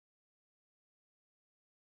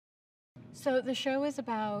So the show is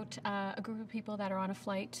about a group of people that are on a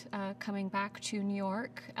flight coming back to New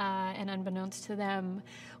York, and unbeknownst to them,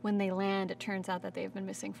 when they land, it turns out that they've been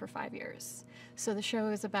missing for 5 years. So the show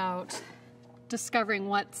is about discovering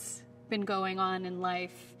what's been going on in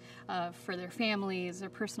life for their families, their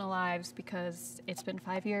personal lives, because it's been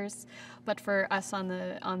 5 years. But for us on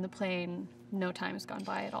the plane, no time has gone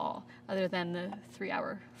by at all, other than the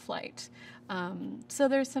 3-hour flight. So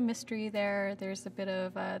there's some mystery there. There's a bit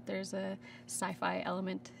of there's a sci-fi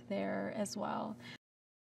element there as well.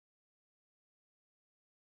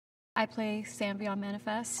 I play Sam Beyond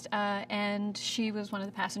Manifest, and she was one of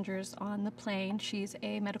the passengers on the plane. She's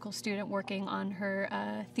a medical student working on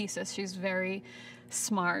her thesis. She's very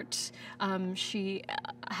smart. She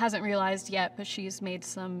hasn't realized yet, but she's made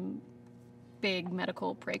some big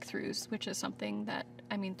medical breakthroughs, which is something that,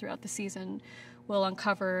 I mean, throughout the season will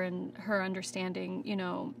uncover, and her understanding, you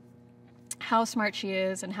know, how smart she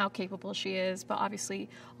is and how capable she is. But obviously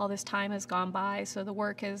all this time has gone by, so the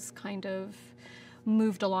work has kind of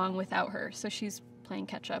moved along without her. So she's playing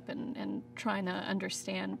catch up and trying to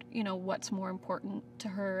understand, you know, what's more important to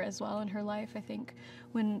her as well in her life. I think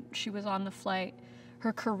when she was on the flight,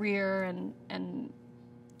 her career and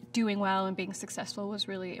doing well and being successful was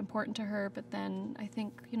really important to her. But then I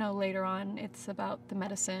think, you know, later on it's about the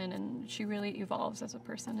medicine, and she really evolves as a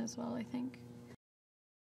person as well, I think.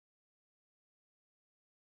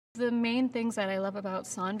 The main things that I love about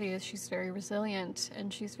Sanvi is she's very resilient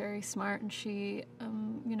and she's very smart, and she,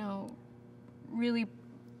 you know, really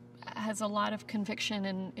has a lot of conviction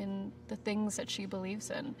in the things that she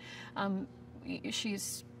believes in.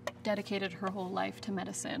 She's dedicated her whole life to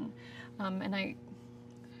medicine, and I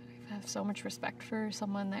have so much respect for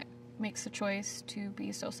someone that makes the choice to be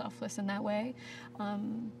so selfless in that way.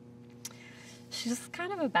 She's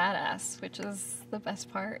kind of a badass, which is the best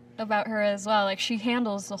part about her as well. Like, she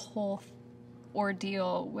handles the whole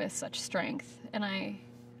ordeal with such strength, and I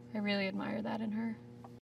really admire that in her.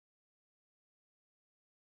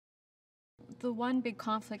 The one big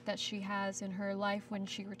conflict that she has in her life when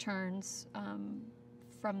she returns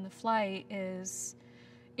from the flight is,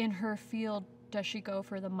 in her field, does she go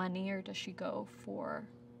for the money or does she go for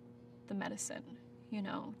the medicine? You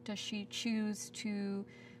know, does she choose to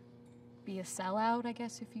be a sellout, I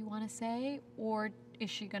guess, if you want to say, or is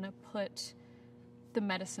she going to put the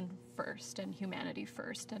medicine first and humanity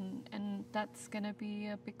first? And that's going to be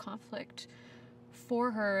a big conflict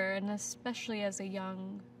for her, and especially as a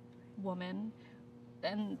young woman,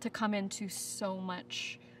 and to come into so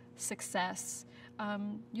much success,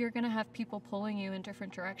 you're going to have people pulling you in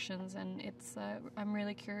different directions, and it's I'm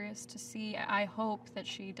really curious to see. I hope that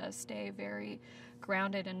she does stay very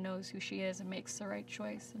grounded and knows who she is and makes the right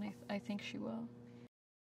choice, and I think she will.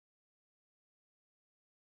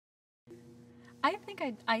 I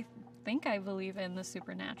think I believe in the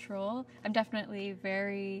supernatural. I'm definitely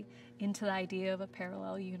very into the idea of a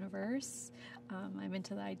parallel universe. I'm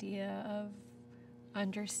into the idea of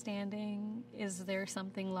understanding, is there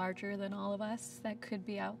something larger than all of us that could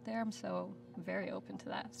be out there? I'm so very open to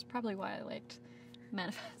that. It's probably why I liked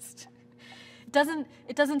Manifest.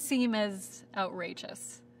 It doesn't seem as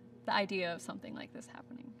outrageous, the idea of something like this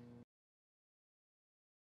happening.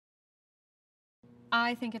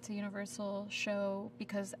 I think it's a universal show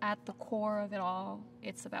because at the core of it all,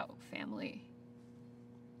 it's about family.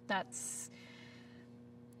 That's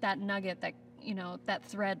that nugget, that, you know, that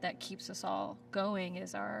thread that keeps us all going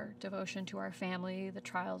is our devotion to our family, the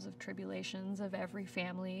trials of tribulations of every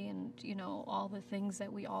family, and, you know, all the things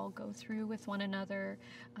that we all go through with one another.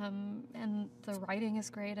 And the writing is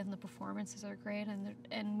great, and the performances are great,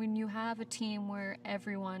 and when you have a team where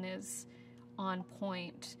everyone is on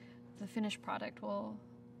point, the finished product will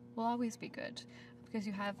always be good, because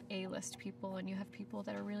you have A-list people and you have people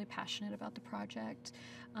that are really passionate about the project,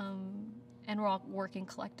 and we're all working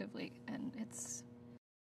collectively, and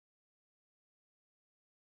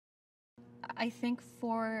I think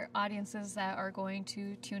for audiences that are going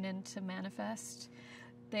to tune in to Manifest,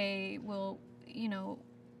 they will, you know,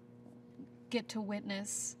 get to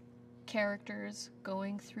witness characters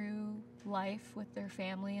going through life with their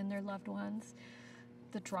family and their loved ones.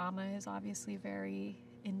 The drama is obviously very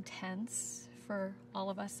intense for all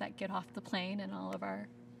of us that get off the plane and all of our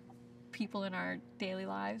people in our daily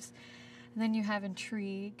lives. And then you have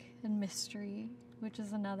intrigue and mystery, which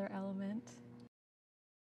is another element.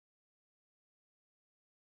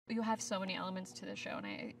 You have so many elements to the show,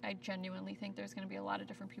 and I genuinely think there's going to be a lot of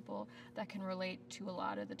different people that can relate to a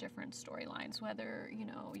lot of the different storylines, whether, you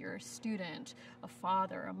know, you're a student, a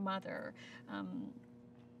father, a mother,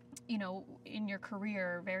 you know, in your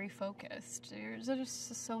career, very focused. There's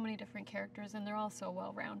just so many different characters, and they're all so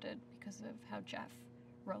well-rounded because of how Jeff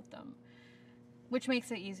wrote them, which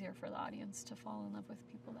makes it easier for the audience to fall in love with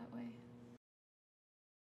people that way.